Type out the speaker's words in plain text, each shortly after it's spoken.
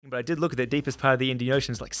but I did look at the deepest part of the Indian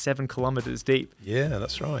Ocean is like 7 kilometers deep. Yeah,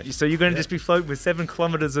 that's right. So you're going to just be floating with 7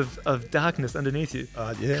 kilometers of darkness underneath you,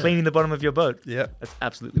 Yeah. cleaning the bottom of your boat. Yeah. That's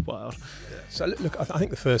absolutely wild. Yeah. So look, I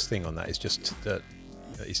think the first thing on that is just that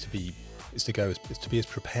is to be as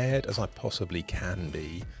prepared as I possibly can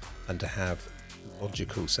be, and to have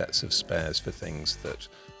logical sets of spares for things that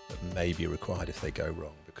may be required if they go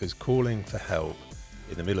wrong. Because calling for help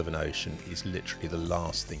in the middle of an ocean is literally the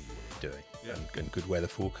last thing you want to be doing. Yeah. And good weather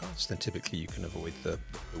forecasts, then typically you can avoid the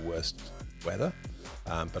worst weather.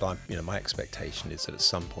 But my expectation is that at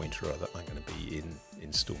some point or other I'm going to be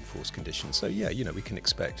in storm force conditions. So yeah, we can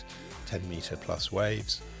expect 10 meter plus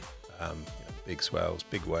waves, big swells,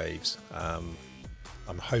 big waves. I'm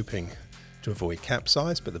hoping to avoid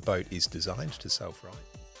capsize, but the boat is designed to self-right.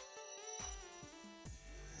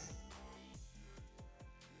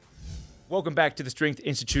 Welcome back to the Strength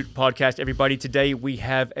Institute podcast, everybody. Today we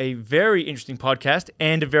have a very interesting podcast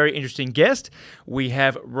and a very interesting guest. We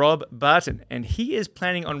have Rob Barton, and he is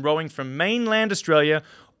planning on rowing from mainland Australia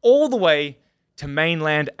all the way to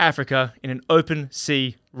mainland Africa in an open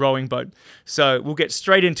sea rowing boat. So we'll get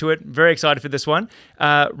straight into it. Very excited for this one.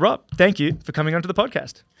 Rob, thank you for coming onto the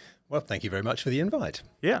podcast. Well, thank you very much for the invite.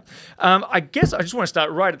 Yeah. I guess I just want to start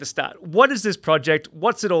right at the start. What is this project?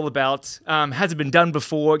 What's it all about? Has it been done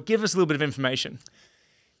before? Give us a little bit of information.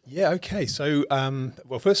 Yeah, okay. So,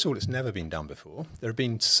 first of all, it's never been done before. There have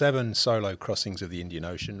been 7 solo crossings of the Indian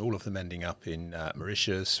Ocean, all of them ending up in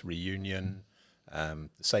Mauritius, Reunion, the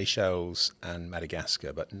Seychelles and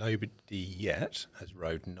Madagascar, but nobody yet has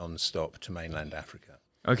rowed non-stop to mainland Africa.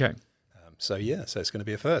 Okay. So it's going to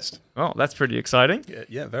be a first. Oh, that's pretty exciting.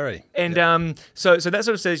 Yeah, very. And so that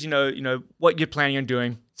sort of says, what you're planning on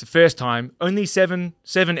doing. It's the first time, only seven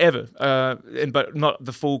ever, but not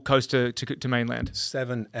the full coast to mainland.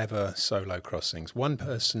 7 ever solo crossings. One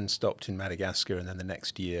person stopped in Madagascar and then the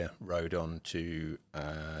next year rowed on to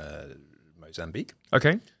Mozambique.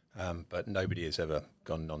 Okay. But nobody has ever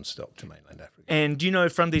gone non-stop to mainland Africa. And do you know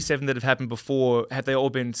from these 7 that have happened before, have they all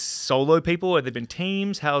been solo people? Have they been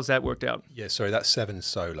teams? How's that worked out? Yeah, sorry, that's 7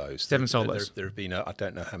 solos. 7 solos. There have been, I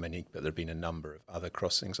don't know how many, but there have been a number of other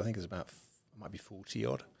crossings. I think it's might be 40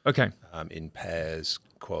 odd. Okay. In pairs,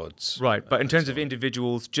 quads. Right, but in terms of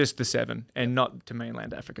individuals, just the 7 and not to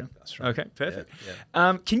mainland Africa. That's right. Okay, perfect.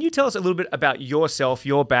 Yeah. Can you tell us a little bit about yourself,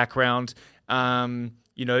 your background,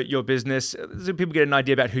 your business, so people get an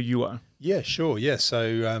idea about who you are? Yeah, sure. Yeah.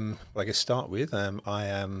 So, I guess start with, I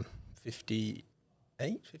am 59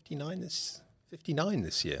 this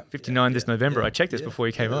year. 59 this November. Yeah, I checked this before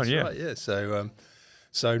you came on. Yeah. Right, yeah.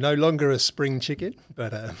 So no longer a spring chicken,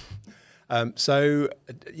 but look,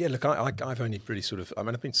 I've only really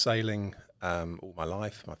I've been sailing all my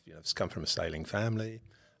life. I've come from a sailing family.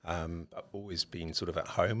 I've always been sort of at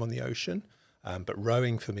home on the ocean, but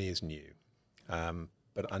rowing for me is new. I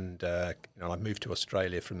moved to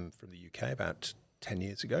Australia from the UK about 10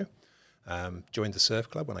 years ago. Joined the surf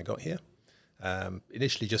club when I got here.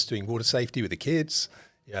 Initially just doing water safety with the kids,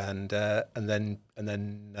 and then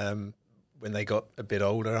when they got a bit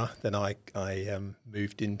older, then I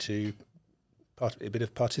moved into a bit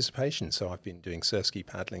of participation. So I've been doing surf ski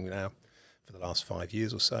paddling now for the last 5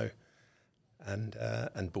 years or so,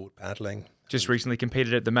 and board paddling. Just recently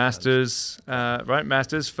competed at the Masters, right?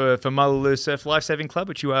 Masters for Mullaloo Surf Lifesaving Club,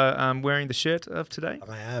 which you are wearing the shirt of today.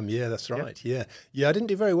 I am, yeah, that's right. Yeah. I didn't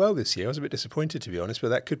do very well this year. I was a bit disappointed, to be honest, but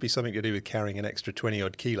that could be something to do with carrying an extra 20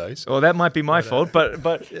 odd kilos. Well, that might be my fault, but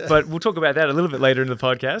we'll talk about that a little bit later in the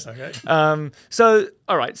podcast. Okay.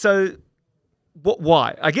 All right. So,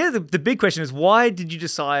 why? I guess the big question is, why did you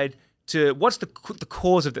decide to? What's the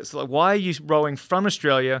cause of this? Like, why are you rowing from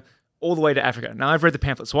Australia all the way to Africa? Now, I've read the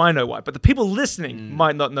pamphlet, so I know why, but the people listening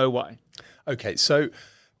might not know why. Okay, so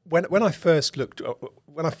when I first looked,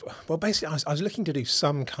 basically I was looking to do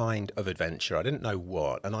some kind of adventure. I didn't know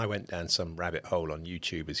what, and I went down some rabbit hole on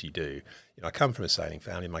YouTube, as you do. I come from a sailing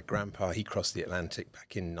family. My grandpa, he crossed the Atlantic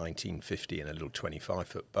back in 1950 in a little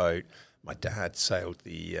 25-foot boat. My dad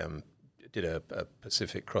did a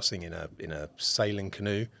Pacific crossing in a sailing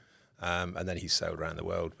canoe. And then he sailed around the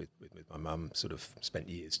world with my mum, sort of spent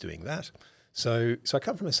years doing that. So I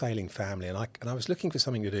come from a sailing family, and I was looking for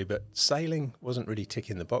something to do, but sailing wasn't really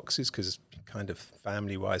ticking the boxes because kind of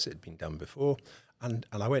family-wise it had been done before. And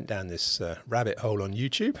I went down this rabbit hole on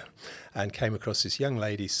YouTube and came across this young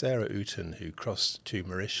lady, Sarah Ooten, who crossed to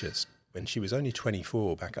Mauritius when she was only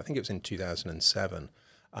 24 back, I think it was in 2007.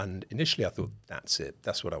 And initially I thought, that's it,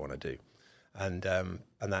 that's what I want to do. And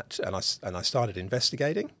I started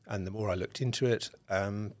investigating, and the more I looked into it,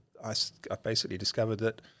 I basically discovered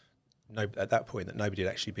that at that point that nobody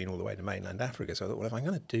had actually been all the way to mainland Africa. So I thought, well, if I'm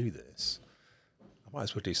going to do this, might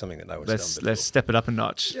as well do something that no one's done before. Let's step it up a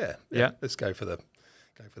notch. Yeah. Let's go for the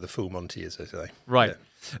full Monty, as they say. Right.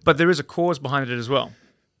 Yeah. But there is a cause behind it as well.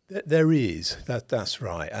 There is. That's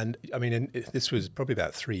right. And I mean, this was probably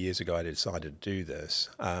about 3 years ago I decided to do this.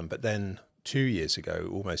 But then 2 years ago,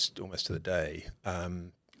 almost to the day,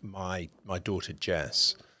 my daughter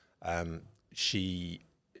Jess, she,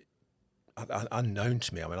 unknown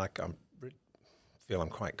to me, I mean, I feel I'm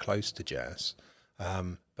quite close to Jess,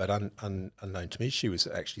 but unknown to me, she was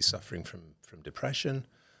actually suffering from depression,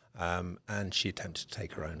 and she attempted to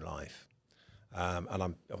take her own life. And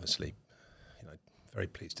I'm obviously, very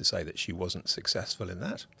pleased to say that she wasn't successful in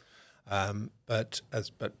that. But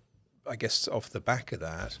I guess off the back of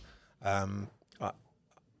that,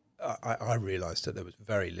 I realised that there was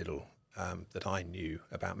very little that I knew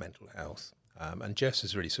about mental health. And Jess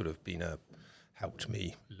has really sort of helped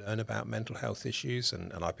me learn about mental health issues,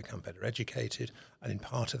 and I've become better educated. And in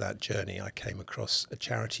part of that journey, I came across a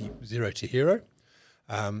charity, Zero to Hero.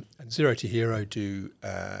 And Zero to Hero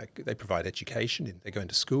they provide education. They go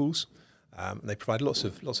into schools. They provide lots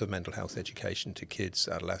of mental health education to kids,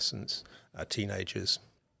 adolescents, teenagers.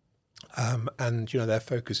 And their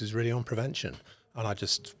focus is really on prevention. And I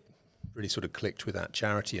just really sort of clicked with that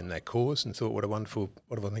charity and their cause and thought, what a wonderful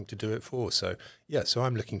thing to do it for. So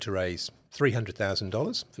I'm looking to raise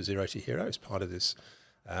 $300,000 for Zero to Hero as part of this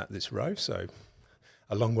row. So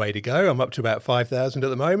a long way to go. I'm up to about 5,000 at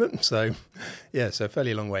the moment. So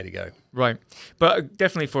fairly long way to go. Right. But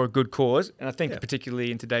definitely for a good cause. And I think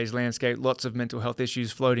particularly in today's landscape, lots of mental health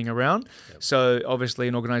issues floating around. Yep. So obviously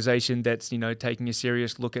an organisation that's, taking a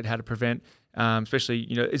serious look at how to prevent, especially,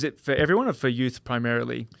 is it for everyone or for youth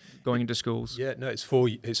primarily going into schools? Yeah, no, it's for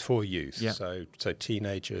youth. Yeah. So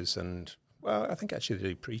teenagers and, well, I think actually they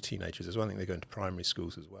do pre-teenagers as well. I think they go into primary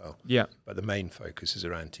schools as well. Yeah. But the main focus is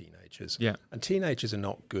around teenagers. Yeah. And teenagers are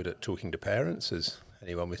not good at talking to parents, as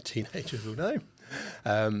anyone with teenagers will know.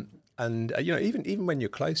 And even when you're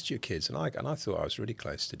close to your kids, and I thought I was really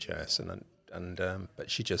close to Jess, but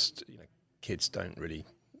she just, kids don't really,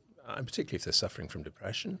 and particularly if they're suffering from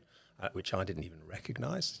depression, which I didn't even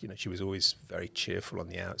recognise. She was always very cheerful on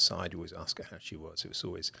the outside. You always ask her how she was. It was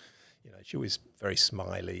always, she was very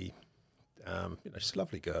smiley. She's a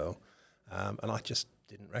lovely girl, and I just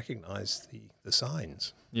didn't recognise the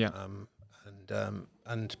signs. Yeah.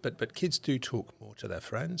 But kids do talk more to their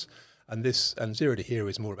friends, and Zero to Hero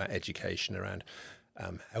is more about education around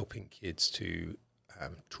helping kids to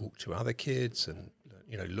talk to other kids and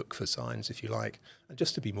look for signs, if you like, and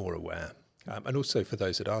just to be more aware, and also for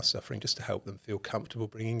those that are suffering, just to help them feel comfortable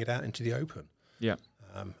bringing it out into the open. Yeah.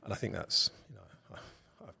 And I think that's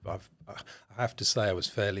I have to say I was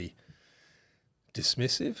fairly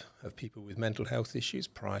dismissive of people with mental health issues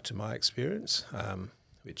prior to my experience,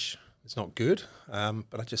 which is not good.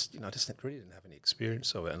 But I just really didn't have any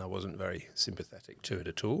experience of it, and I wasn't very sympathetic to it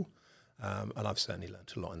at all. And I've certainly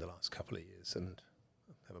learnt a lot in the last couple of years, and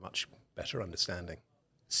have a much better understanding.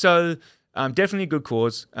 So definitely a good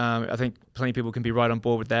cause. I think plenty of people can be right on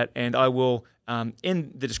board with that. And I will,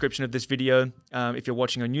 in the description of this video, if you're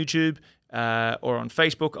watching on YouTube or on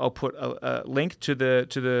Facebook, I'll put a link to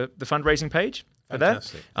the fundraising page. For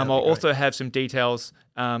that. I'll also have some details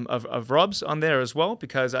of Rob's on there as well,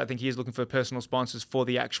 because I think he is looking for personal sponsors for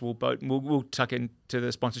the actual boat. And we'll tuck into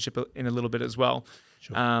the sponsorship in a little bit as well.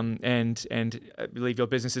 Sure. And I believe your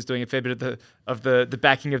business is doing a fair bit of the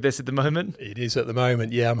backing of this at the moment. It is at the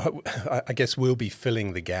moment, yeah. I guess we'll be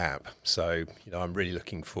filling the gap. So I'm really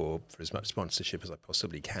looking for as much sponsorship as I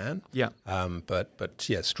possibly can. Yeah. But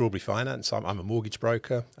yeah, Strawberry Finance. I'm a mortgage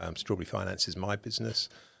broker. Strawberry Finance is my business.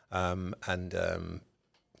 One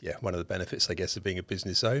of the benefits, I guess, of being a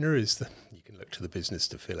business owner is that you can look to the business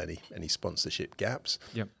to fill any sponsorship gaps.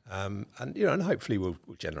 Yep. And hopefully we'll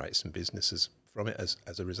generate some businesses from it as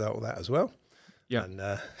a result of that as well. Yeah. And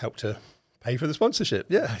help to pay for the sponsorship.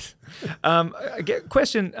 Yeah. I get a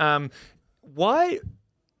question. Why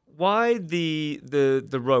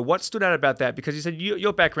the row? What stood out about that? Because you said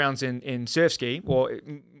your background's in surf ski, or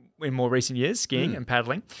in more recent years, skiing and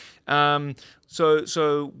paddling.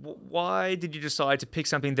 So why did you decide to pick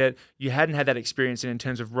something that you hadn't had that experience in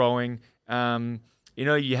terms of rowing?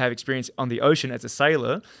 You have experience on the ocean as a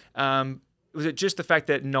sailor. Was it just the fact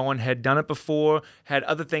that no one had done it before? Had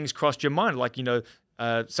other things crossed your mind, like,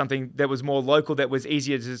 something that was more local, that was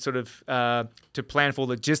easier to sort of to plan for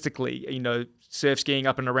logistically, surf skiing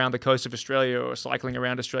up and around the coast of Australia, or cycling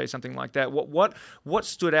around Australia, something like that? What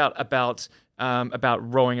stood out about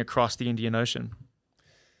rowing across the Indian Ocean?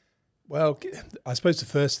 Well, I suppose the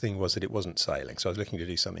first thing was that it wasn't sailing. So I was looking to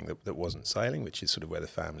do something that wasn't sailing, which is sort of where the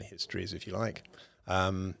family history is, if you like.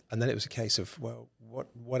 And then it was a case of, well,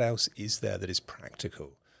 what else is there that is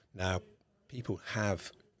practical? Now, people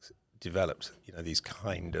have developed, these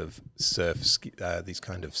kind of surf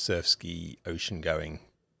ski, ocean going,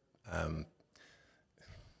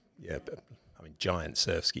 giant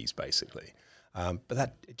surf skis basically. But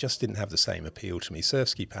that it just didn't have the same appeal to me. Surf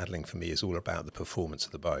ski paddling for me is all about the performance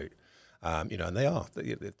of the boat. And they are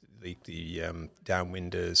the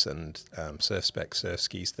downwinders and surf spec surf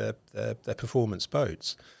skis. They're performance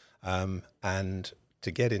boats, and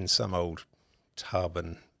to get in some old tub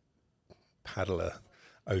and paddle a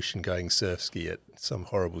ocean-going surf ski at some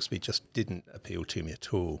horrible speed just didn't appeal to me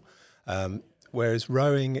at all. Whereas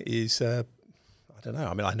rowing is, I don't know.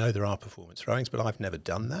 I mean, I know there are performance rowings, but I've never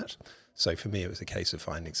done that. So for me, it was a case of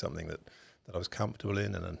finding something that I was comfortable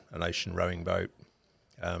in, and an ocean rowing boat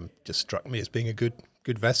just struck me as being a good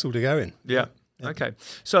vessel to go in. Yeah. Okay.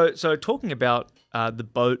 So talking about the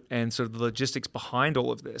boat and sort of the logistics behind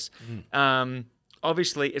all of this,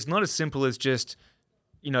 obviously it's not as simple as just,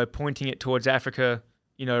 pointing it towards Africa,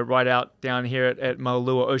 right out down here at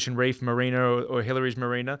Mullaloo Ocean Reef Marina or Hillary's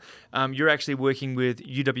Marina. You're actually working with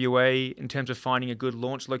UWA in terms of finding a good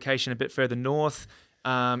launch location a bit further north,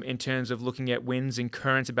 in terms of looking at winds and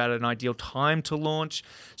currents about an ideal time to launch.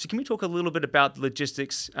 So can we talk a little bit about the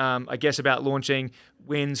logistics, about launching,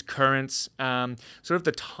 winds, currents, sort of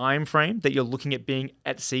the time frame that you're looking at being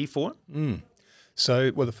at sea for?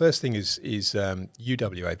 So, well, the first thing is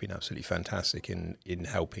UWA have been absolutely fantastic in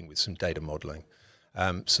helping with some data modelling.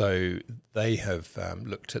 So they have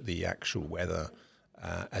looked at the actual weather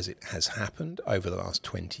as it has happened over the last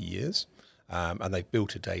 20 years, and they've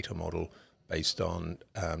built a data model based on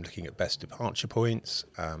looking at best departure points,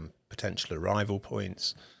 potential arrival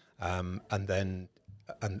points, and then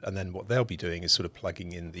what they'll be doing is sort of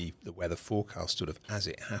plugging in the weather forecast sort of as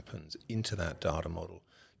it happens into that data model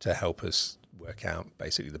to help us work out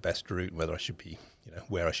basically the best route and whether I should be,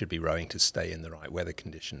 where I should be rowing to stay in the right weather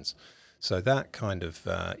conditions. So that kind of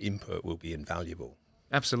input will be invaluable.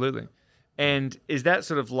 Absolutely. And is that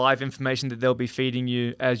sort of live information that they'll be feeding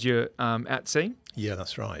you as you're at sea? Yeah,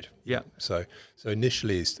 that's right. Yeah. So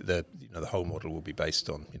initially, the whole model will be based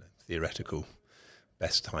on theoretical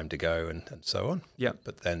best time to go and so on. Yeah.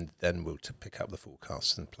 But then we'll pick up the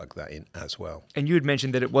forecasts and plug that in as well. And you had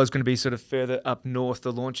mentioned that it was going to be sort of further up north,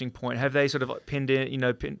 the launching point. Have they sort of pinned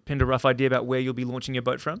a rough idea about where you'll be launching your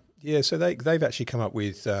boat from? Yeah. So they've actually come up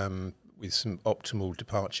with some optimal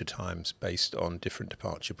departure times based on different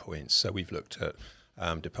departure points. So we've looked at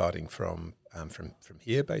departing from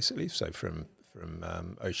here basically, so from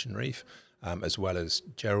Ocean Reef, as well as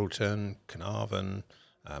Geraldton, Carnarvon,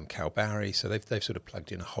 Kalbarri. So they've sort of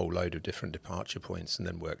plugged in a whole load of different departure points and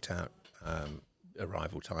then worked out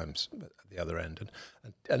arrival times at the other end.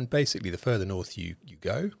 And basically, the further north you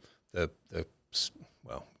go, the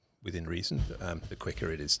within reason, the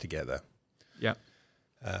quicker it is to get there. Yeah.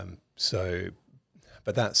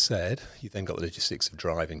 But that said, you've then got the logistics of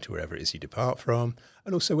driving to wherever it is you depart from,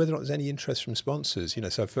 and also whether or not there's any interest from sponsors.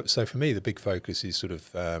 So for me, the big focus is sort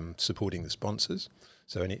of supporting the sponsors.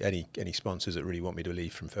 So any sponsors that really want me to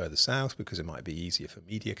leave from further south because it might be easier for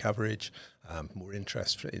media coverage, more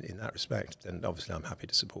interest in that respect, then obviously I'm happy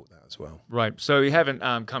to support that as well. Right. So you haven't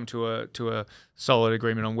come to a solid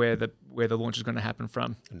agreement on where the launch is going to happen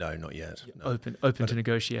from? No, not yet. No. Open to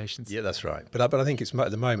negotiations. Yeah, that's right. But I think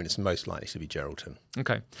at the moment it's most likely to be Geraldton.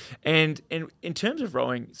 Okay. And in terms of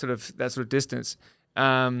rowing, sort of that sort of distance,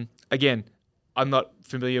 again, I'm not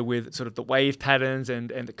familiar with sort of the wave patterns and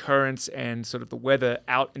the currents and sort of the weather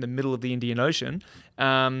out in the middle of the Indian Ocean.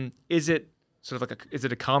 Is it sort of is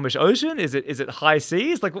it a calmish ocean? Is it high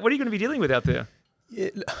seas? Like, what are you going to be dealing with out there?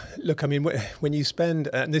 Yeah, look, I mean, when you spend,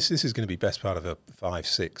 and this is going to be best part of a 5,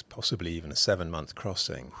 6, possibly even a 7-month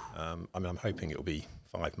crossing. I'm hoping it will be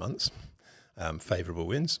 5 months, favourable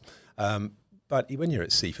winds. But when you're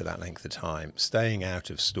at sea for that length of time, staying out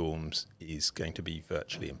of storms is going to be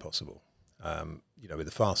virtually impossible. With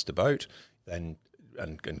a faster boat, then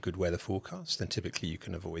and good weather forecasts, then typically you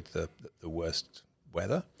can avoid the worst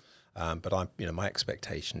weather. But my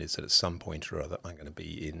expectation is that at some point or other, I'm going to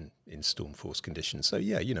be in storm force conditions. So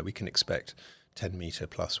we can expect 10-meter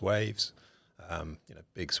plus waves,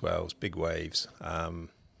 big swells, big waves. I'm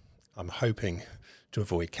hoping to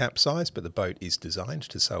avoid capsize, but the boat is designed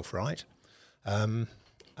to self-right.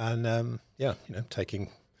 Taking.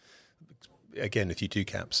 Again, if you do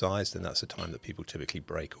capsize, then that's a time that people typically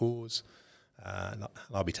break oars, and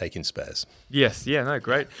I'll be taking spares. Yes, yeah, no,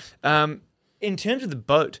 great. In terms of the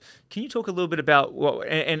boat, can you talk a little bit about what?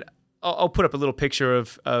 And I'll put up a little picture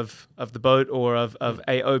of the boat or of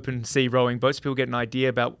a open sea rowing boat, so people get an idea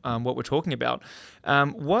about what we're talking about.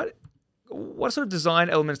 what sort of design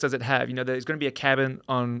elements does it have? There's going to be a cabin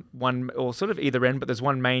on one or sort of either end, but there's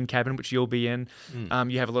one main cabin which you'll be in.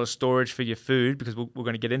 You have a lot of storage for your food because we're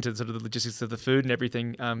going to get into sort of the logistics of the food and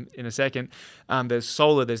everything in a second. There's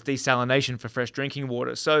solar, there's desalination for fresh drinking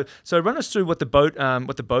water. So run us through what the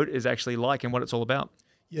boat is actually like and what it's all about.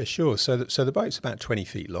 Yeah, sure. So the boat's about 20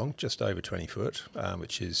 feet long, just over 20 foot,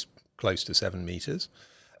 which is close to 7 meters.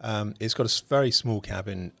 It's got a very small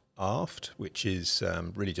cabin aft, which is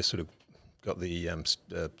really just sort of got the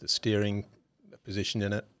steering position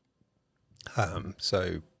in it.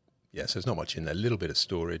 So there's not much in there. A little bit of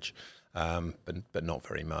storage, but not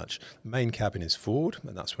very much. The main cabin is forward,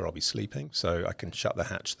 and that's where I'll be sleeping. So I can shut the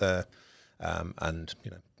hatch there, and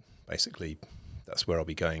basically that's where I'll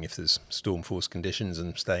be going if there's storm force conditions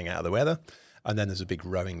and staying out of the weather. And then there's a big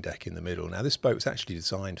rowing deck in the middle. Now this boat was actually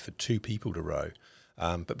designed for 2 people to row,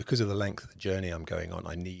 but because of the length of the journey I'm going on,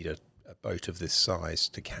 I need a boat of this size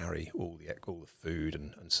to carry all the food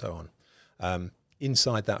and so on.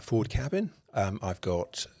 Inside that forward cabin, I've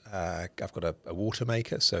got a water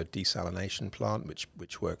maker, so a desalination plant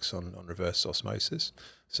which works on reverse osmosis.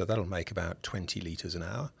 So that'll make about 20 litres an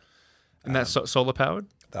hour. And that's solar powered?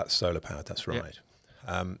 That's solar powered, that's right.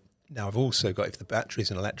 Yep. Now I've also got, if the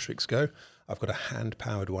batteries and electrics go, I've got a hand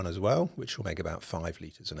powered one as well, which will make about 5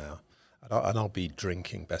 litres an hour. And I'll be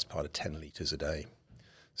drinking best part of 10 litres a day.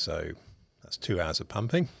 So that's 2 hours of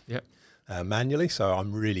pumping manually. So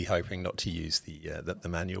I'm really hoping not to use the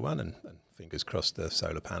manual one, and fingers crossed the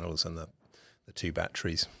solar panels and the 2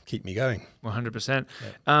 batteries keep me going. 100%.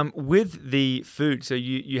 Yeah. With the food, so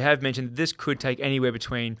you have mentioned this could take anywhere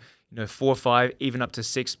between 4, 5, even up to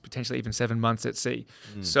 6, potentially even 7 months at sea.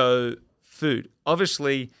 So food,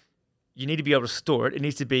 obviously, you need to be able to store it. It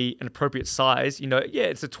needs to be an appropriate size.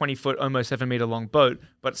 It's a 20-foot, almost 7-meter long boat,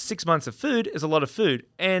 but 6 months of food is a lot of food.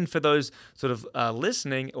 And for those sort of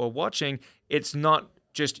listening or watching, it's not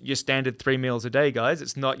just your standard 3 meals a day, guys.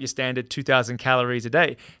 It's not your standard 2,000 calories a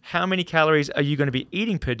day. How many calories are you going to be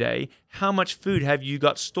eating per day? How much food have you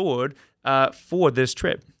got stored for this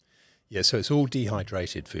trip? Yeah, so it's all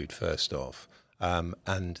dehydrated food first off.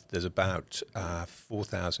 And there's about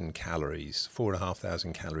 4,000 calories,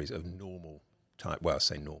 4,500 calories of normal type, well, I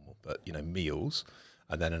say normal, but, meals,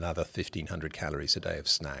 and then another 1,500 calories a day of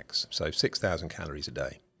snacks. So 6,000 calories a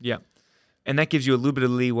day. Yeah. And that gives you a little bit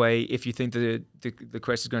of leeway. If you think the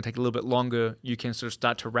quest is going to take a little bit longer, you can sort of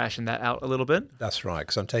start to ration that out a little bit. That's right,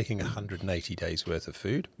 because I'm taking 180 days worth of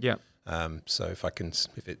food. Yeah. So if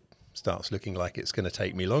it starts looking like it's going to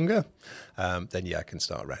take me longer, then I can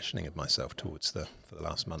start rationing of myself for the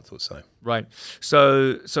last month or so. Right.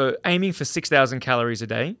 So aiming for 6,000 calories a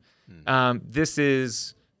day. This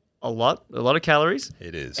is a lot of calories.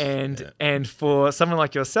 It is. And for someone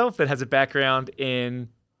like yourself that has a background in,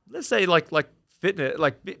 let's say like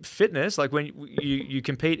fitness, like when you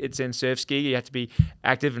compete, it's in surf ski, you have to be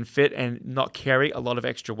active and fit and not carry a lot of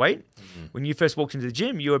extra weight. When you first walked into the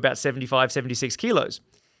gym, you were about 75, 76 kilos.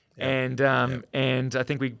 Yeah. And I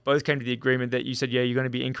think we both came to the agreement that you said, you're going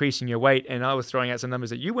to be increasing your weight. And I was throwing out some numbers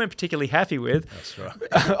that you weren't particularly happy with. That's right.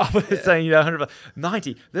 I was saying,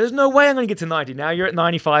 90. There's no way I'm going to get to 90. Now you're at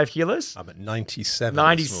 95 kilos. I'm at 97.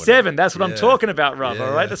 97. That's what I'm talking about, Rob. Yeah.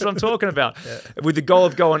 All right. That's what I'm talking about. With the goal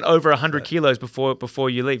of going over 100 kilos before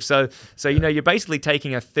you leave. So you're basically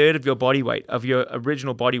taking a third of your body weight, of your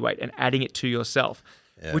original body weight, and adding it to yourself,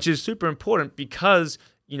 which is super important because,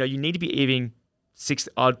 you need to be eating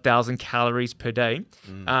 6,000 calories per day.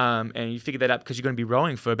 And you figure that out because you're going to be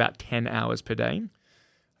rowing for about 10 hours per day,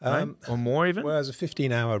 right? Or more even. Well, there's a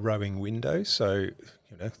 15-hour rowing window, so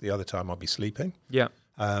the other time I'll be sleeping. Yeah.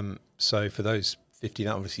 So for those 15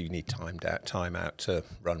 hours, obviously you need time out to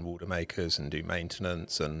run water makers and do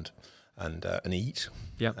maintenance and eat.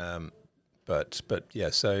 Yeah.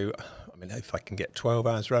 So if I can get 12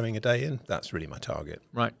 hours rowing a day in, that's really my target.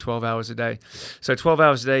 Right, 12 hours a day. So 12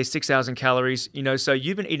 hours a day, 6,000 calories. So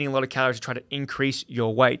you've been eating a lot of calories to try to increase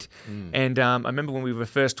your weight. And I remember when we were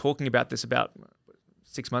first talking about this about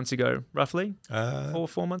 6 months ago, roughly,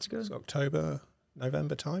 4 months ago. It's October,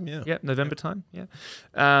 November time, yeah. Yeah, November time, yeah.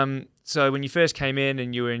 So when you first came in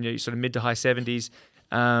and you were in your sort of mid to high 70s,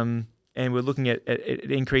 and we're looking at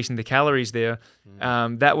increasing the calories there,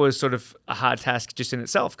 that was sort of a hard task just in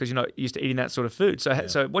itself because you're not used to eating that sort of food.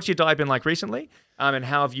 So what's your diet been like recently? And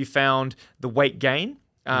how have you found the weight gain?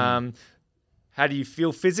 How do you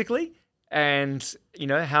feel physically? And,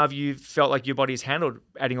 how have you felt like your body's handled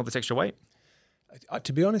adding all this extra weight?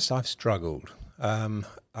 To be honest, I've struggled. I'm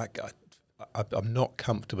not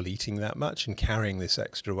comfortable eating that much and carrying this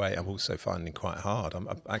extra weight. I'm also finding quite hard. I'm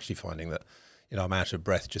actually finding that I'm out of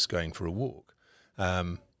breath just going for a walk.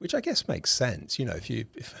 which I guess makes sense. You know,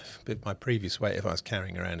 if my previous weight, if I was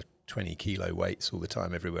carrying around 20 kilo weights all the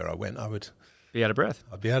time everywhere I went, Be out of breath.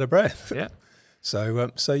 I'd be out of breath. Yeah. So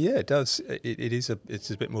yeah, it does. It's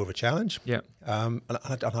a bit more of a challenge. Yeah. And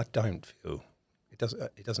I don't feel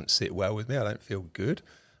it doesn't sit well with me. I don't feel good.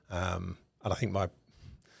 And I think I'd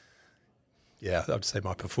say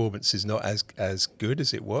my performance is not as good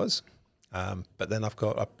as it was. But then I've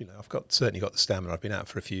certainly got the stamina. I've been out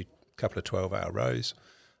for couple of 12-hour rows.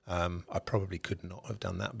 I probably could not have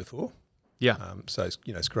done that before. Yeah. So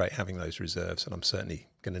it's great having those reserves, and I'm certainly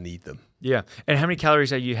going to need them. Yeah. And how many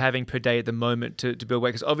calories are you having per day at the moment to build weight?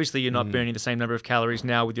 Because obviously you're not burning the same number of calories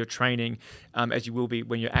now with your training as you will be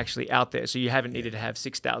when you're actually out there. So you haven't needed to have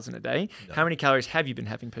 6,000 a day. No. How many calories have you been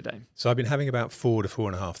having per day? So I've been having about 4,000 to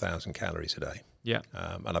 4,500 calories a day. Yeah.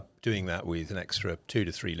 And I'm doing that with an extra 2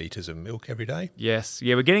 to 3 litres of milk every day. Yes.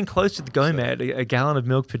 Yeah, we're getting close to the GOMAD, a gallon of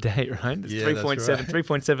milk per day, right? It's yeah,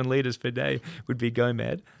 3.7 litres per day would be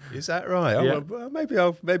GOMAD. Is that right? Yeah. Well, maybe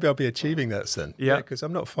I'll be achieving that soon. Yeah. Because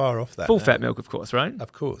I'm not far off that. Full fat milk, of course, right?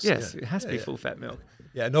 Of course. Yes, yeah. It has to be full fat milk.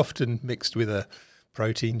 Yeah, and often mixed with a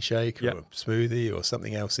protein shake or Yep. a smoothie or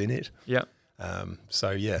something else in it. Yeah.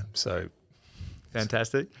 So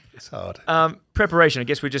Fantastic. it's hard. Preparation. I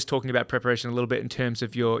guess we're just talking about preparation a little bit in terms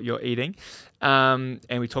of your eating. And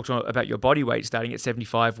we talked about your body weight starting at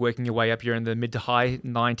 75, working your way up. You're in the mid to high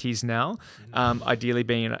 90s now, ideally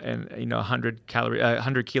being in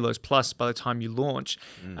 100 kilos plus by the time you launch.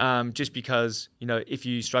 Just because, if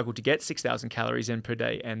you struggle to get 6,000 calories in per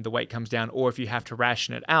day and the weight comes down, or if you have to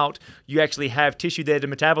ration it out, you actually have tissue there to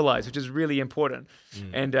metabolize, which is really important.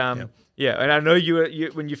 And yeah, and I know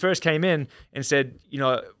you when you first came in and said,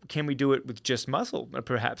 can we do it with just muscle,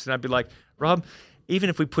 perhaps? And I'd be like, Rob, even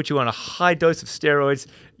if we put you on a high dose of steroids,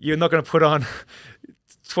 you're not going to put on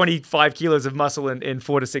 25 kilos of muscle in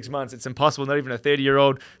 4 to 6 months. It's impossible. Not even a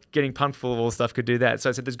 30-year-old getting pumped full of all this stuff could do that. So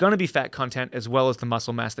I said, there's going to be fat content as well as the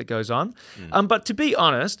muscle mass that goes on. But to be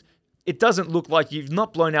honest, it doesn't look like you've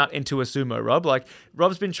not blown out into a sumo, Rob. Like,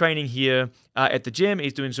 Rob's been training here at the gym.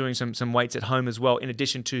 He's doing some weights at home as well, in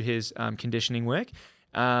addition to his conditioning work.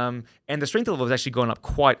 And the strength level has actually gone up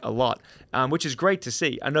quite a lot, which is great to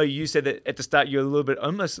see. I know you said that at the start you're a little bit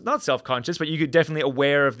almost not self-conscious, but you're definitely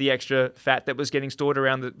aware of the extra fat that was getting stored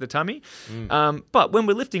around the tummy. But when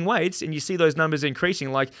we're lifting weights and you see those numbers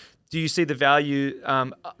increasing, like, do you see the value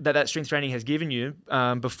that strength training has given you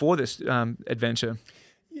before this adventure?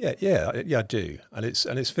 Yeah, I do, and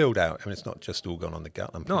it's filled out. I mean, it's not just all gone on the gut.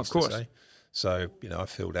 I'm pleased to say. So I've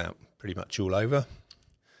filled out pretty much all over.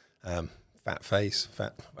 Fat face,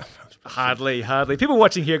 fat. Hardly. People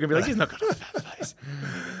watching here are gonna be like, he's not got a fat face.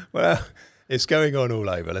 Well, it's going on all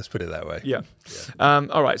over. Let's put it that way. Yeah.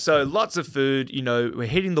 All right. So lots of food. We're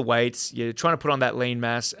hitting the weights. You're trying to put on that lean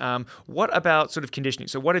mass. What about sort of conditioning?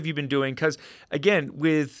 So what have you been doing? Because again,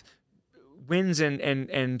 with winds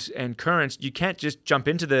and currents, you can't just jump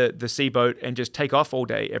into the sea boat and just take off all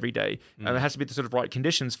day, every day. There has to be the sort of right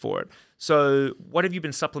conditions for it. So what have you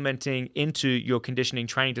been supplementing into your conditioning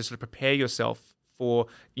training to sort of prepare yourself for,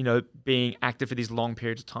 being active for these long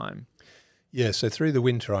periods of time? Yeah, so through the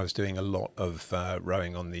winter, I was doing a lot of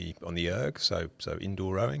rowing on the erg, so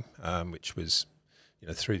indoor rowing, which was,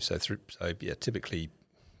 typically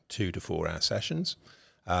 2 to 4 hour sessions.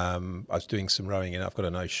 I was doing some rowing I've got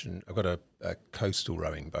a coastal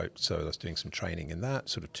rowing boat, so I was doing some training in that,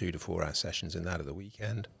 sort of 2 to 4 hour sessions in that at the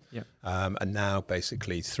weekend. Yeah. And now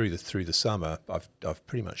basically through the summer, I've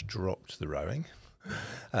pretty much dropped the rowing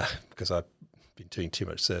because I've been doing too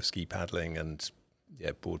much surf ski paddling and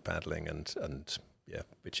board paddling and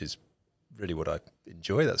which is really what I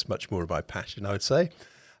enjoy. That's much more of my passion, I would say.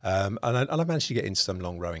 And I managed to get into some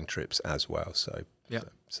long rowing trips as well. So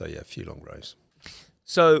a few long rows.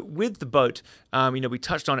 So with the boat, we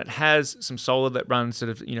touched on it has some solar that runs sort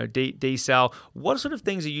of, desal. What sort of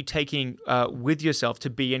things are you taking with yourself to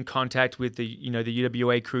be in contact with the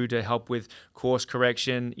UWA crew to help with course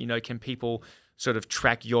correction? Can people sort of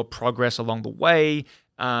track your progress along the way?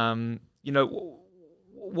 What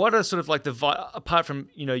are sort of like apart from,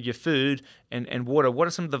 your food and water, what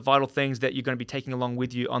are some of the vital things that you're going to be taking along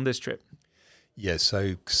with you on this trip? Yeah,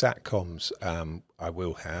 so SATCOMs I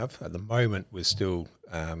will have. At the moment, we're still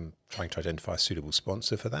trying to identify a suitable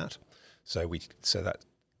sponsor for that. So that's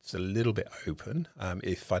a little bit open.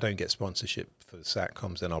 If I don't get sponsorship for the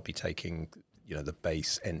SATCOMs, then I'll be taking, the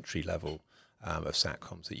base entry level of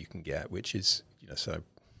SATCOMs that you can get, which is, so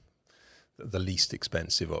the least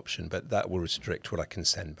expensive option. But that will restrict what I can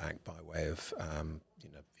send back by way of,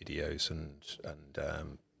 videos and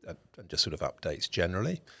just sort of updates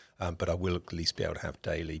generally. But I will at least be able to have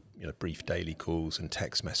daily, brief daily calls and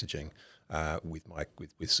text messaging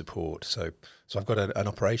with support. So I've got an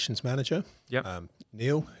operations manager, Yep.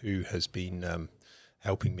 Neil, who has been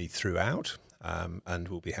helping me throughout, and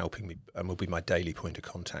will be helping me and will be my daily point of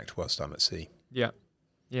contact whilst I'm at sea. Yeah.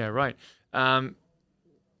 Yeah. Right.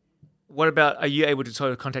 What about, are you able to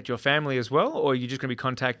sort of contact your family as well, or are you just going to be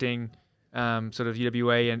contacting sort of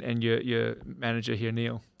UWA and your manager here,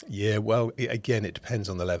 Neil? Yeah, well, again, it depends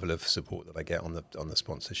on the level of support that I get on the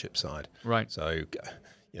sponsorship side. Right. So,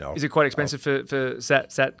 is it quite expensive for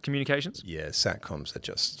SAT communications? Yeah, SATCOMs are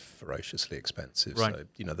just ferociously expensive. Right.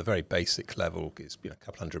 So, the very basic level is a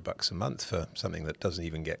couple $100 a month for something that doesn't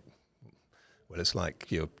even get. Well, it's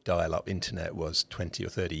like your dial-up internet was 20 or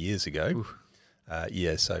 30 years ago.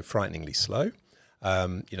 So frighteningly slow.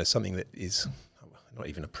 Something that is not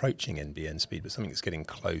even approaching NBN speed, but something that's getting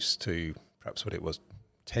close to perhaps what it was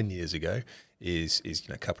 10 years ago is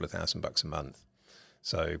a couple of $1,000 a month.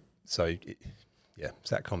 So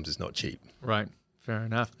SATCOMs is not cheap. Right. Fair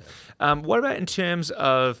enough. What about in terms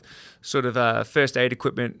of sort of first aid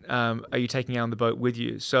equipment? Are you taking out on the boat with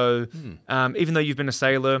you? So even though you've been a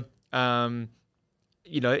sailor,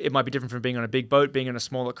 it might be different from being on a big boat, being in a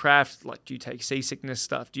smaller craft. Like, do you take seasickness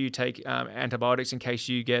stuff? Do you take antibiotics in case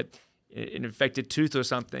you get an infected tooth or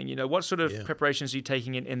something? What sort of preparations are you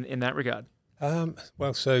taking in that regard? So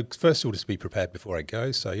first of all, just be prepared before I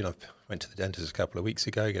go. So, I went to the dentist a couple of weeks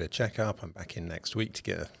ago, get a checkup. I'm back in next week to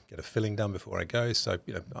get a filling done before I go. So,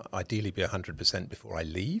 ideally be 100% before I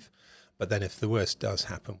leave. But then if the worst does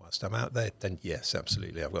happen whilst I'm out there, then yes,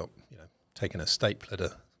 absolutely. I've got, taken a stapler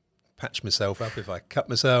to patch myself up if I cut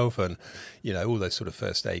myself, and all those sort of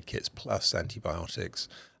first aid kits plus antibiotics,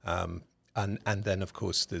 and then of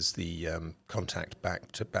course there's the contact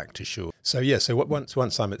back to shore. So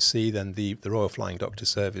once I'm at sea, then the Royal Flying Doctor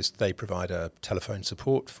Service, they provide a telephone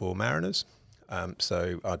support for mariners.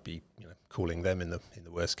 So I'd be calling them in the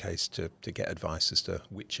worst case to get advice as to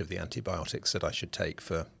which of the antibiotics that I should take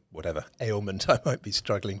for whatever ailment I might be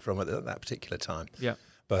struggling from at that particular time. Yeah,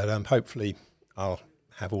 but hopefully I'll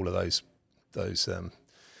have all of all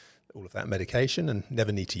of that medication and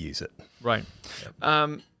never need to use it. Right.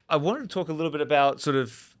 Yep. I wanted to talk a little bit about sort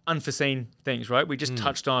of unforeseen things, right? We just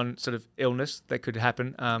touched on sort of illness that could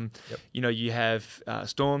happen. You have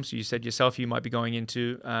storms. You said yourself you might be going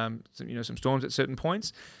into some storms at certain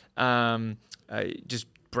points. Just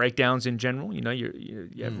breakdowns in general. You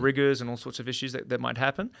have riggers and all sorts of issues that might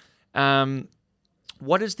happen.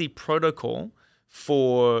 What is the protocol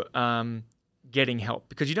for getting help?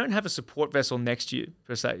 Because you don't have a support vessel next to you,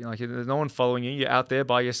 per se. Like, there's no one following you. You're out there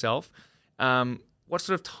by yourself. What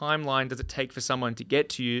sort of timeline does it take for someone to get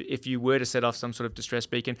to you if you were to set off some sort of distress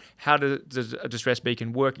beacon? How does a distress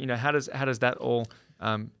beacon work? How does that all?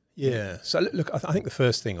 So look, I think the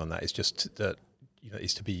first thing on that is just that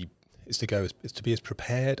is to be as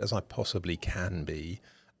prepared as I possibly can be,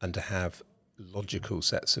 and to have logical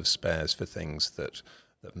sets of spares for things that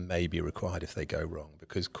may be required if they go wrong.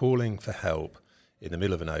 Because calling for help in the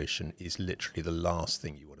middle of an ocean is literally the last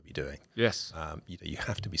thing you want to be doing. Yes. You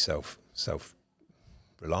have to be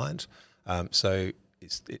self-reliant. So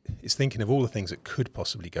it's thinking of all the things that could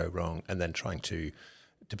possibly go wrong, and then trying to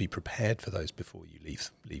be prepared for those before you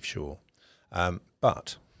leave shore.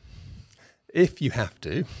 But if you have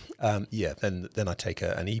to, then I take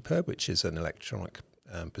an EPIRB, which is an electronic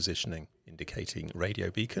positioning indicating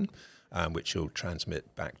radio beacon, which will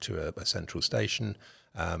transmit back to a central station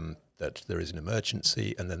that there is an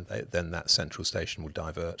emergency, and then that central station will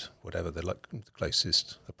divert whatever the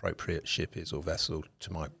closest appropriate ship is or vessel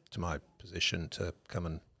to my position to come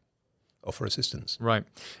and offer assistance. Right.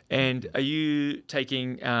 And are you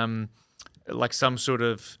taking like some sort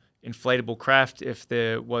of inflatable craft if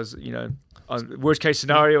there was, a worst case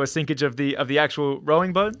scenario, a sinkage of the actual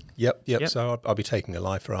rowing boat? Yep. So I'll be taking a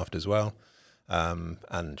life raft as well. And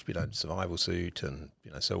survival suit, and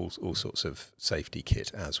so all sorts of safety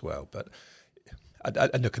kit as well. But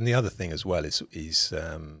and look, and the other thing as well is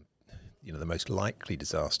the most likely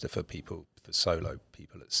disaster for solo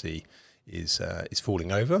people at sea is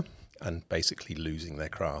falling over and basically losing their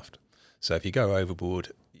craft. So if you go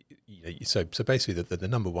overboard, so basically the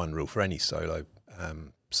number one rule for any solo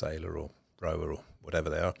sailor or rower or whatever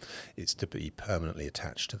they are is to be permanently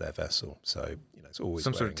attached to their vessel. So it's always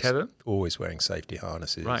some sort of tether, always wearing safety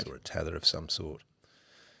harnesses, right, or a tether of some sort.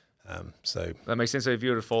 So that makes sense. So if you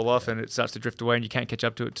were to fall off and it starts to drift away and you can't catch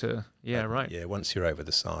up to it, right. Yeah, once you're over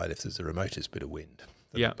the side, if there's the remotest bit of wind,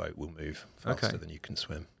 then the boat will move faster than you can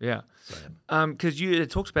swim. Yeah. Because you had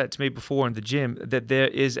talked about it to me before in the gym that there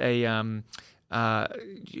is a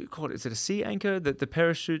you call it, is it a sea anchor, the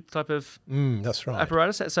parachute type of that's right.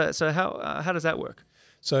 apparatus? So how does that work?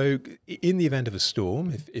 So in the event of a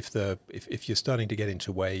storm, if you're starting to get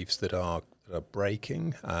into waves that are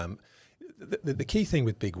breaking, the key thing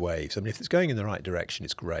with big waves, I mean, if it's going in the right direction,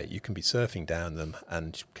 it's great. You can be surfing down them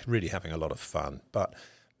and really having a lot of fun. But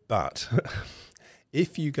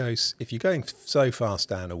if you're going so fast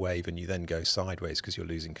down a wave and you then go sideways because you're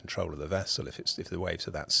losing control of the vessel, if the waves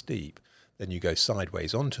are that steep, then you go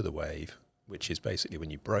sideways onto the wave, which is basically when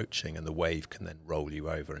you're broaching, and the wave can then roll you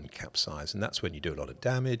over and capsize, and that's when you do a lot of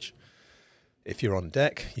damage. If you're on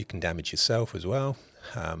deck, you can damage yourself as well,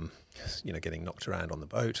 getting knocked around on the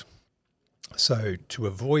boat. So to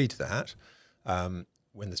avoid that,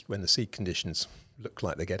 when the sea conditions look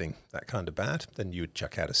like they're getting that kind of bad, then you would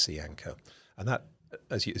chuck out a sea anchor, and that,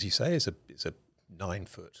 as you say, is a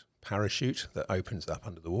 9-foot parachute that opens up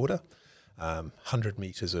under the water, 100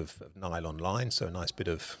 meters of nylon line, so a nice bit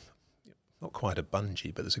of, not quite a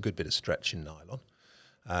bungee, but there's a good bit of stretch in nylon,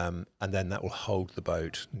 and then that will hold the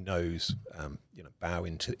boat nose, bow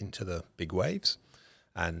into the big waves,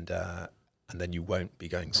 and then you won't be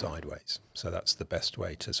going sideways. So that's the best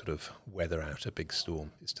way to sort of weather out a big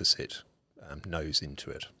storm, is to sit nose into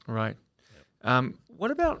it. Right. Yeah. What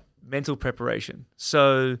about mental preparation?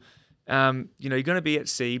 So, you're going to be at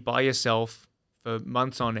sea by yourself for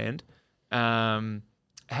months on end. Are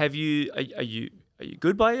you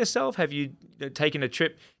good by yourself? Have you taken a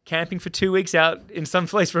trip camping for 2 weeks out in some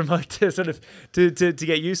place remote to sort of to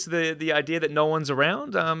get used to the idea that no one's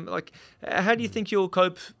around? How do you think you'll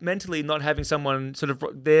cope mentally not having someone sort of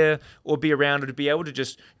there or be around, or to be able to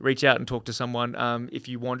just reach out and talk to someone if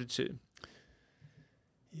you wanted to?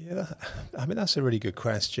 Yeah, I mean, that's a really good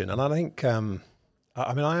question. And I think, I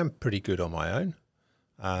am pretty good on my own.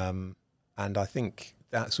 And I think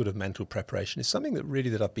that sort of mental preparation is something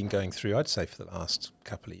that I've been going through, I'd say, for the last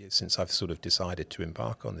couple of years since I've sort of decided to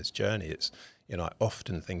embark on this journey. It's, I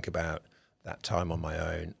often think about that time on my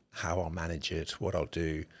own, how I'll manage it, what I'll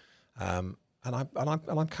do. And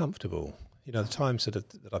I'm comfortable. The times that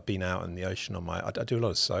I've been out in the ocean I do a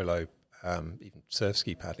lot of solo, even surf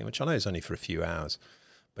ski paddling, which I know is only for a few hours,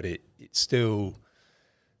 but it's still,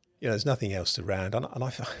 there's nothing else around. And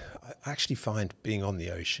I actually find being on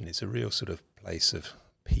the ocean is a real sort of place of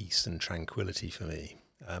peace and tranquility for me,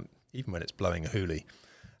 even when it's blowing a hoolie.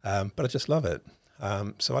 But I just love it.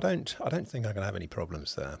 So I don't think I'm going to have any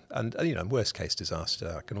problems there. And worst case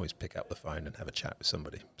disaster, I can always pick up the phone and have a chat with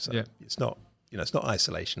somebody. So yeah. It's not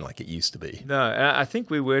isolation like it used to be. No, I think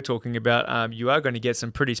we were talking about you are going to get some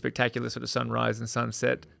pretty spectacular sort of sunrise and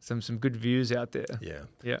sunset, some good views out there. Yeah.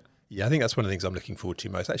 Yeah. Yeah, I think that's one of the things I'm looking forward to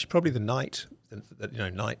most. Actually, probably the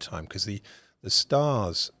nighttime, because the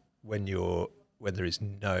stars, when there is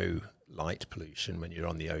no light pollution, when you're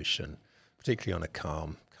on the ocean, particularly on a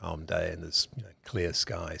calm day and there's clear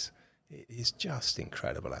skies, it is just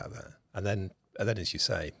incredible out there. And then as you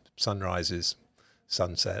say, sunrises,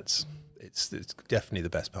 sunsets, it's definitely the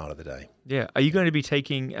best part of the day. Yeah. Are you going to be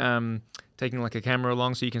taking like a camera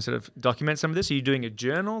along so you can sort of document some of this? Are you doing a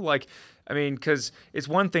journal? Because it's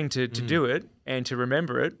one thing to do it and to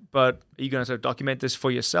remember it, but are you going to sort of document this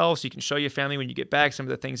for yourself so you can show your family when you get back some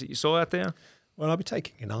of the things that you saw out there? Well, I'll be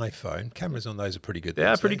taking an iPhone. Cameras on those are pretty good. They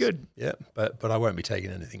are pretty good. Yeah, but I won't be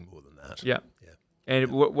taking anything more than that. Yeah.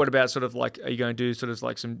 And what about sort of like, are you going to do sort of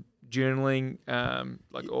like some journaling,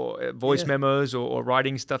 or voice memos or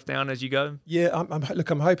writing stuff down as you go? Yeah,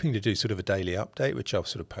 I'm hoping to do sort of a daily update, which I'll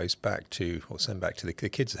sort of post back to or send back to the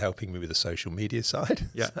kids are helping me with the social media side.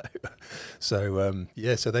 Yeah. So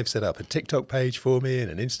they've set up a TikTok page for me and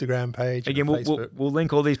an Instagram page. Again, we'll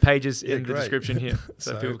link all these pages in the description here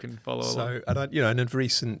so people can follow along.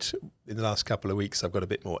 In the last couple of weeks, I've got a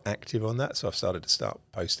bit more active on that, so I've started to start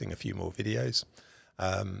posting a few more videos.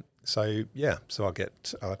 So I'll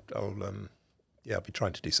be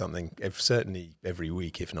trying to do something certainly every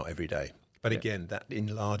week, if not every day. But again, that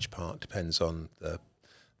in large part depends on the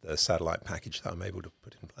satellite package that I'm able to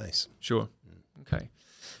put in place. Sure. Okay.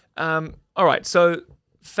 All right. So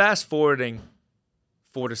fast forwarding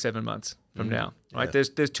 4 to 7 months from now, right? Yeah.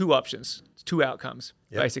 There's two options, two outcomes,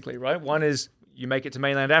 basically, right? One is you make it to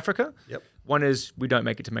mainland Africa. Yep. One is we don't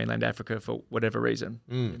make it to mainland Africa for whatever reason.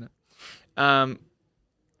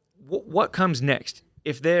 What comes next?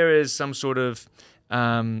 If there is some sort of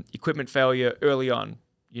equipment failure early on,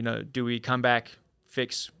 do we come back,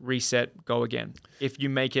 fix, reset, go again? If you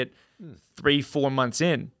make it 3-4 months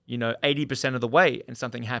in, 80% of the way and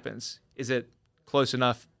something happens, is it close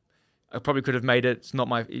enough? I probably could have made it. It's not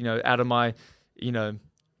my, out of my,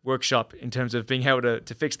 workshop in terms of being able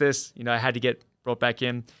to fix this. I had to get brought back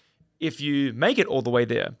in. If you make it all the way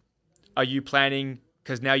there, are you planning,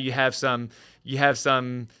 because now you have some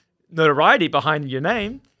notoriety behind your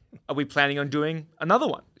name, are we planning on doing another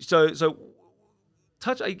one? So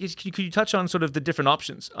I guess, could you touch on sort of the different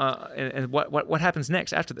options and what happens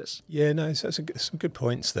next after this? Yeah, no, so some good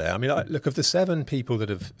points there. I mean, look, of the 7 people that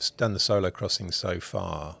have done the solo crossing so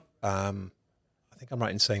far, I think I'm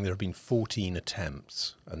right in saying there have been 14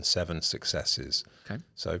 attempts and 7 successes. Okay.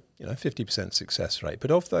 So, 50% success rate.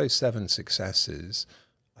 But of those 7 successes,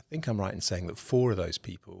 I think I'm right in saying that 4 of those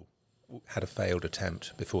people had a failed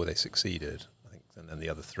attempt before they succeeded. I think, and then the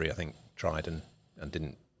other 3, I think, tried and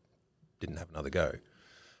didn't have another go.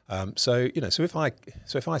 So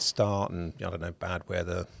if I start and I don't know, bad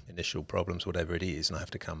weather, initial problems, whatever it is, and I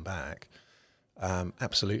have to come back,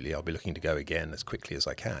 absolutely I'll be looking to go again as quickly as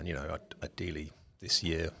I can. Ideally this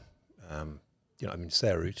year.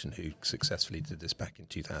 Sarah Rutan, who successfully did this back in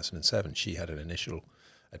 2007, she had an initial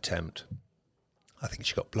attempt. I think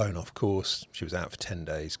she got blown off course. She was out for 10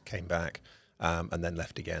 days, came back, and then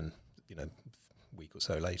left again. A week or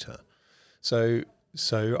so later. So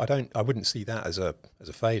I wouldn't see that as a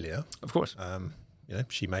failure. Of course.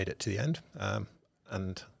 She made it to the end,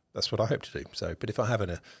 and that's what I hope to do. So, but if I have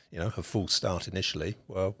a full start initially,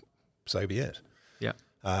 well, so be it. Yeah.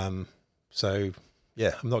 So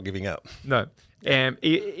yeah, I'm not giving up. No. And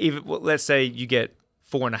even let's say you get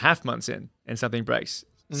 4.5 months in and something breaks.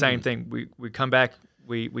 Same thing. We come back.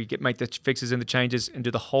 We make the fixes and the changes and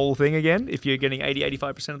do the whole thing again. If you're getting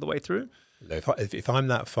 80-85% of the way through. If I'm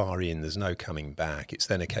that far in, there's no coming back. It's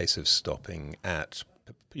then a case of stopping at,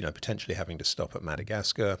 potentially having to stop at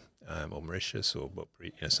Madagascar or Mauritius or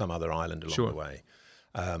some other island along the way.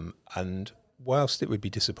 And whilst it would be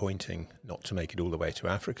disappointing not to make it all the way to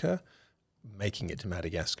Africa, making it to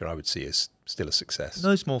Madagascar I would see as still a success.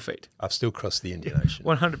 No small feat. I've still crossed the Indian Ocean.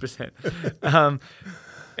 100%.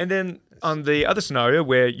 And then on the other scenario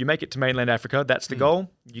where you make it to mainland Africa, that's the goal.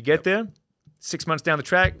 You get there. 6 months down the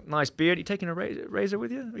track, nice beard. You taking a razor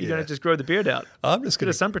with you? Or are you going to just grow the beard out? I'm just going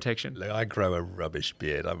to sun protection. Look, I grow a rubbish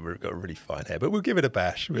beard. I've got a really fine hair, but we'll give it a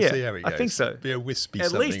bash. We'll see how it goes. I think so. Be a wispy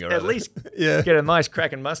at something least, At least get a nice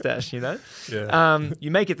cracking mustache, Yeah.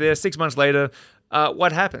 You make it there 6 months later.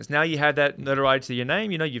 What happens? Now you have that notoriety to your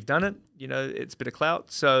name. You've done it. It's a bit of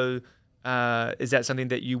clout. So is that something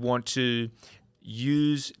that you want to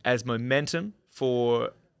use as momentum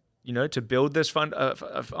for to build this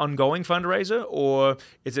ongoing fundraiser, or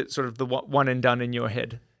is it sort of the one and done in your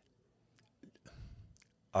head?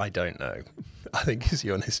 I don't know. I think is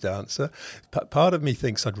the honest answer. Part of me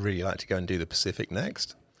thinks I'd really like to go and do the Pacific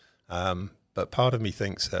next. But part of me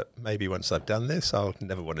thinks that maybe once I've done this, I'll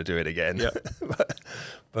never want to do it again. Yeah.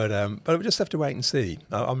 but we just have to wait and see.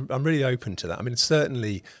 I'm really open to that. I mean,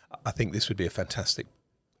 certainly, I think this would be a fantastic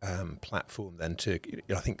platform then to.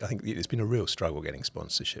 I think it's been a real struggle getting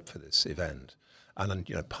sponsorship for this event,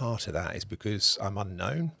 and part of that is because I'm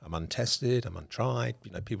unknown, I'm untested, I'm untried.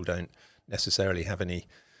 People don't necessarily have any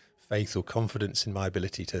faith or confidence in my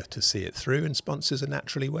ability to see it through, and sponsors are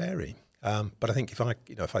naturally wary. But I think if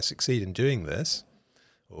I succeed in doing this,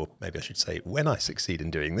 or maybe I should say when I succeed in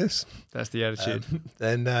doing this, that's the attitude.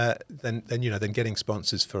 Then getting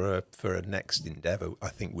sponsors for a next endeavour, I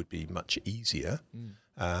think would be much easier.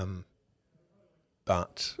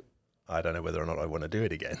 But I don't know whether or not I want to do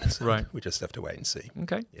it again. So right. We just have to wait and see.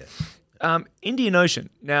 Okay. Yeah. Indian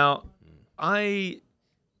Ocean. Now, I,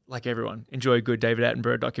 like everyone, enjoy a good David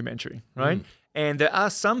Attenborough documentary, right? And there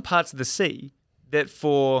are some parts of the sea that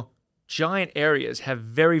for giant areas have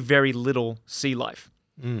very, very little sea life.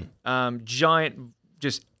 Giant,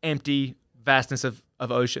 just empty vastness of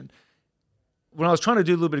ocean. When I was trying to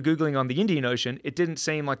do a little bit of Googling on the Indian Ocean, it didn't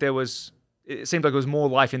seem like it seemed like there was more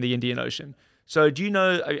life in the Indian Ocean. So do you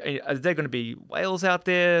know, are there going to be whales out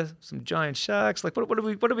there, some giant sharks? Like what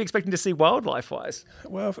are we expecting to see wildlife-wise?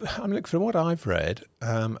 Well, look, from what I've read,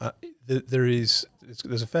 there's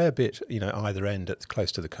a fair bit, either end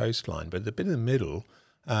close to the coastline, but the bit in the middle,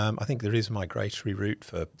 I think there is a migratory route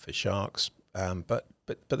for sharks, but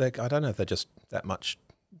I don't know if they're just that much.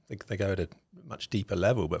 They go at a much deeper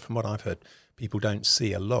level. But from what I've heard, people don't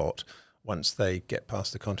see a lot once they get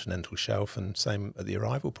past the continental shelf, and same at the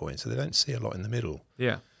arrival point. So they don't see a lot in the middle.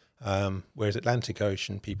 Yeah. Whereas Atlantic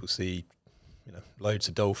Ocean, people see, loads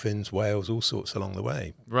of dolphins, whales, all sorts along the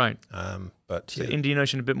way. Right. But so Indian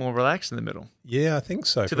Ocean a bit more relaxed in the middle. Yeah, I think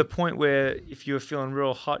so. To the point where if you were feeling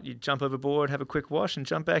real hot, you'd jump overboard, have a quick wash, and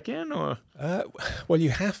jump back in, or? Well,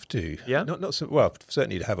 you have to. Yeah. Not so, well,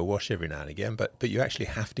 certainly to have a wash every now and again, but you actually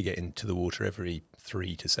have to get into the water every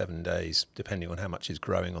 3 to 7 days, depending on how much is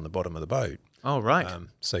growing on the bottom of the boat. Oh, right.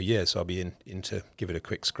 So I'll be in to give it a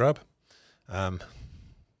quick scrub.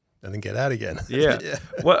 and then get out again. Yeah.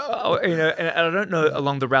 Well, and I don't know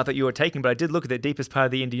along the route that you were taking, but I did look at the deepest part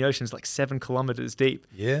of the Indian Ocean is like 7 kilometers deep.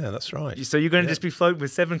 Yeah, that's right. So you're going to just be floating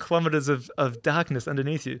with 7 kilometers of darkness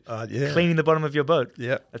underneath you, cleaning the bottom of your boat.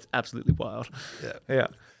 Yeah. That's absolutely wild. Yeah.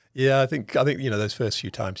 Yeah, I think those first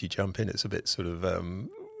few times you jump in, it's a bit sort of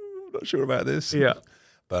not sure about this. Yeah.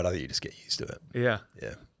 But I think you just get used to it. Yeah.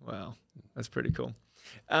 Yeah. Wow. That's pretty cool.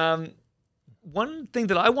 One thing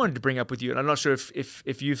that I wanted to bring up with you, and I'm not sure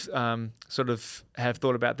if you've sort of have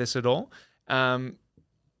thought about this at all.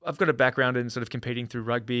 I've got a background in sort of competing through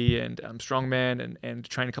rugby and strongman and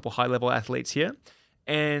train a couple high-level athletes here.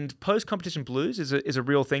 And post-competition blues is a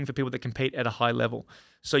real thing for people that compete at a high level.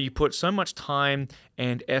 So you put so much time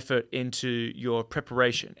and effort into your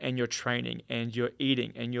preparation and your training and your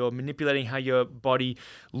eating, and you're manipulating how your body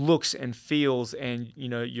looks and feels, and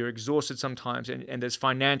you're exhausted sometimes, and there's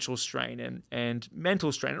financial strain and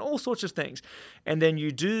mental strain and all sorts of things. And then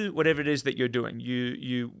you do whatever it is that you're doing.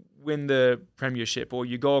 You win the premiership, or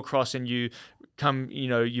you go across and you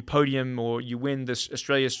you podium, or you win this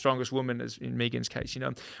Australia's Strongest Woman, as in Megan's case.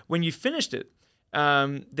 When you finished it,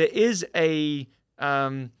 there is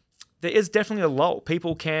definitely a lull.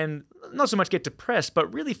 People can not so much get depressed,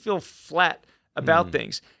 but really feel flat about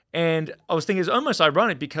things. And I was thinking it's almost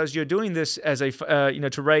ironic because you're doing this as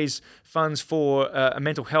to raise funds for a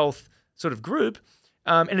mental health sort of group.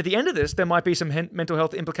 And at the end of this, there might be some mental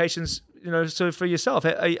health implications, so for yourself.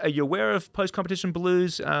 Are you aware of post-competition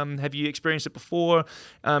blues? Have you experienced it before?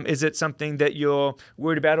 Is it something that you're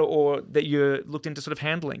worried about, or that you're looked into sort of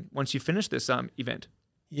handling once you finish this event?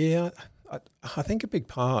 Yeah, I think a big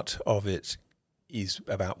part of it is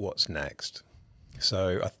about what's next.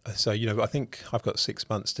 So I think I've got 6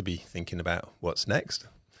 months to be thinking about what's next.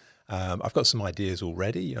 I've got some ideas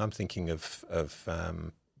already. I'm thinking of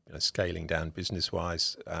scaling down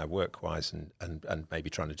business-wise, work-wise, and maybe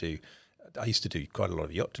trying to do. I used to do quite a lot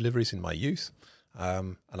of yacht deliveries in my youth,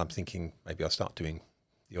 and I'm thinking maybe I'll start doing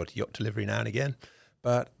the odd yacht delivery now and again.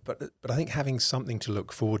 But I think having something to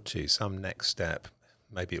look forward to, some next step.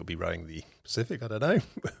 Maybe it'll be rowing the Pacific. I don't know.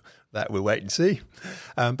 That we'll wait and see.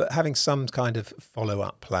 But having some kind of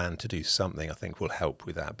follow-up plan to do something, I think, will help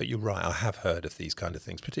with that. But you're right. I have heard of these kind of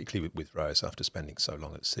things, particularly with rowers after spending so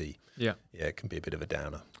long at sea. Yeah, it can be a bit of a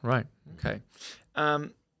downer. Right. Okay.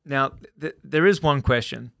 Now, there is one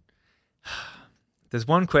question. There's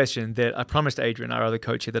one question that I promised Adrian, our other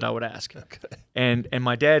coach here, that I would ask. Okay. And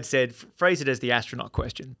my dad said, phrase it as the astronaut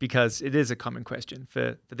question, because it is a common question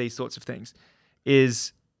for these sorts of things.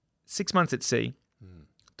 Is 6 months at sea,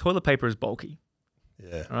 toilet paper is bulky.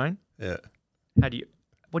 Yeah. Right? Yeah.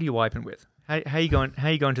 What are you wiping with? How are you going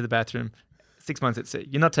to the bathroom 6 months at sea?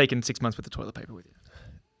 You're not taking 6 months worth of toilet paper with you.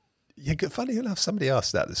 Yeah, funny enough, somebody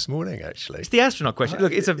asked that this morning, actually. It's the astronaut question.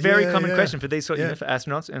 Look, it's a very common question for these for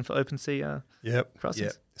astronauts and for open sea crossings.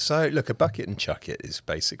 Yep. So, look, a bucket and chuck it is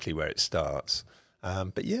basically where it starts.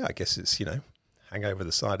 But yeah, I guess it's, hang over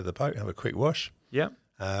the side of the boat, have a quick wash. Yeah.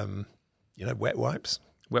 Wet wipes.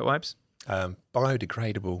 Wet wipes.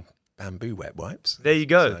 Biodegradable bamboo wet wipes. There you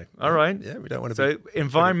go. So, all right. Yeah, we don't want to be...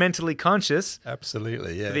 environmentally conscious.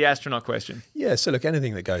 Absolutely, yeah. For the astronaut question. Yeah, so look,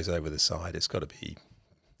 anything that goes over the side, it's got to be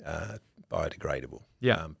biodegradable.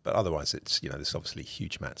 Yeah. But otherwise, it's, there's obviously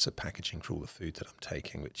huge amounts of packaging for all the food that I'm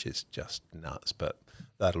taking, which is just nuts. But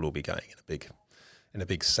that'll all be going in a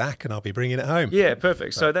big sack, and I'll be bringing it home. Yeah,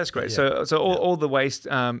 perfect. So that's great. Yeah. So all the waste,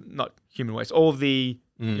 not human waste, all the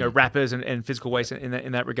wrappers and physical waste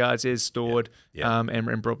in that regards is stored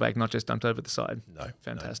and brought back, not just dumped over the side. No,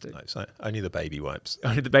 fantastic. No, so only the baby wipes.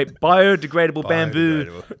 Only the biodegradable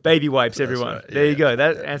bamboo baby wipes. Everyone, right. There you go.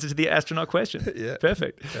 That answers to the astronaut question. Yeah,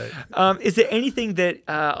 perfect. Okay. Is there anything that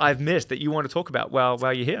I've missed that you want to talk about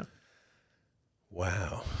while you're here?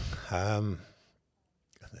 Wow, there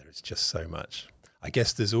is just so much. I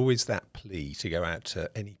guess there's always that plea to go out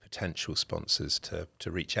to any potential sponsors to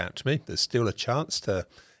reach out to me. There's still a chance to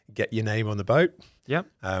get your name on the boat. Yep.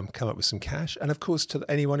 Come up with some cash. And of course, to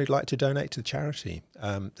anyone who'd like to donate to the charity,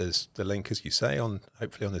 there's the link, as you say,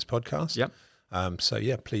 hopefully on this podcast. Yep. So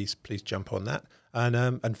yeah, please jump on that.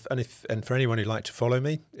 And for anyone who'd like to follow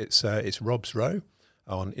me, it's Rob's Row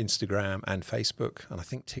on Instagram and Facebook, and I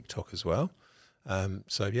think TikTok as well.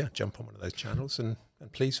 So yeah, jump on one of those channels and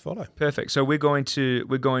please follow. Perfect. So we're going to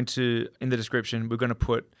in the description, we're going to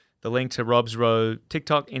put the link to Rob's Row,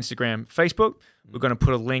 TikTok, Instagram, Facebook. We're going to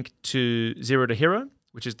put a link to Zero to Hero,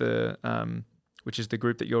 which is the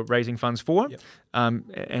group that you're raising funds for. Yep.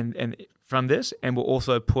 And from this, and we'll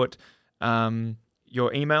also put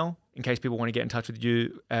your email in case people want to get in touch with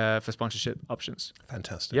you for sponsorship options.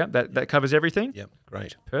 Fantastic. Yeah, that covers everything. Yep,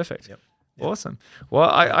 great. Perfect. Yep. Awesome. Well,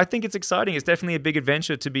 I think it's exciting. It's definitely a big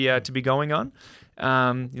adventure to be going on.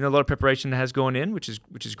 A lot of preparation has gone in, which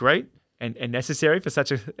is great and necessary for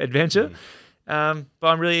such an adventure. But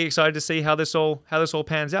I'm really excited to see how this all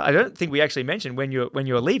pans out. I don't think we actually mentioned when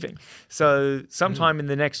you're leaving. So sometime in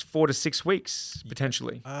the next 4 to 6 weeks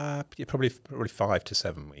potentially. Probably 5 to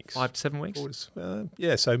 7 weeks. 5 to 7 weeks.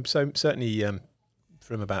 So certainly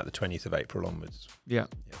from about the 20th of April onwards. Yeah.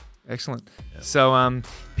 Excellent. Yeah. So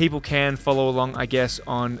people can follow along, I guess,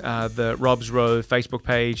 on the Rob's Row Facebook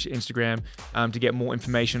page, Instagram, to get more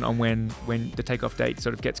information on when the takeoff date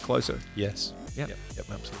sort of gets closer. Yes. Yep,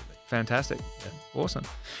 absolutely. Fantastic. Yeah. Awesome.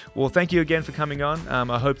 Well, thank you again for coming on.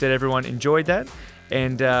 I hope that everyone enjoyed that.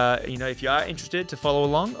 And, if you are interested to follow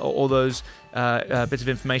along, all those bits of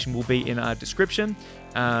information will be in our description.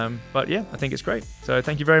 But yeah, I think it's great. So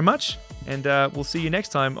thank you very much. And we'll see you next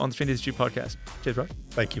time on the Strength Institute podcast. Cheers, bro.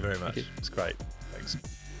 Thank you very much. It's great.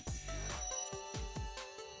 Thanks.